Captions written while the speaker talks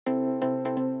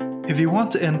If you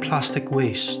want to end plastic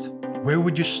waste, where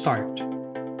would you start?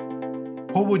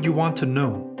 What would you want to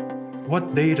know?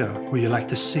 What data would you like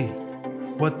to see?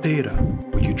 What data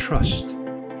would you trust?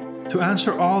 To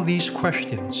answer all these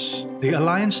questions, the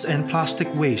Alliance to End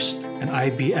Plastic Waste and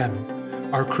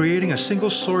IBM are creating a single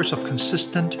source of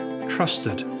consistent,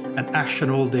 trusted, and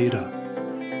actionable data.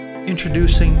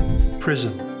 Introducing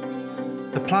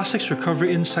PRISM. The Plastics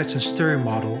Recovery Insights and Steering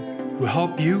Model will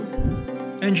help you,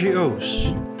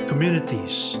 NGOs,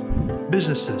 communities,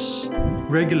 businesses,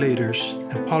 regulators,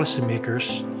 and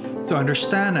policymakers to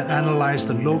understand and analyze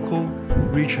the local,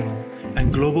 regional,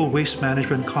 and global waste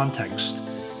management context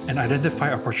and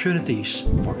identify opportunities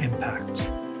for impact.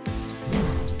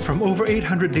 From over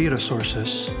 800 data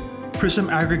sources, PRISM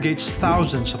aggregates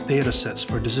thousands of datasets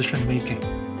for decision-making.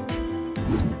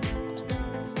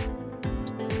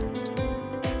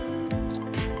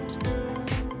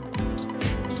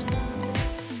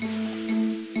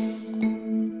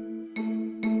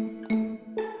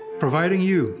 Providing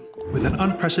you with an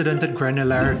unprecedented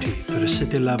granularity to the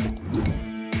city level.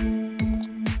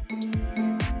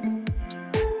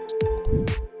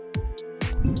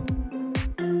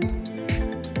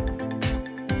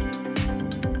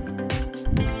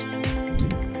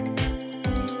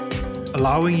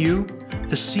 Allowing you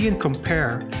to see and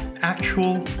compare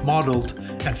actual, modeled,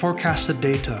 and forecasted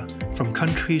data from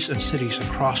countries and cities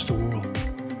across the world.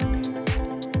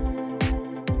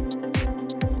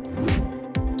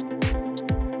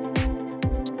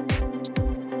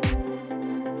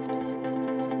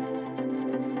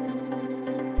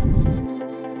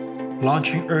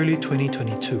 Launching early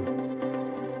 2022.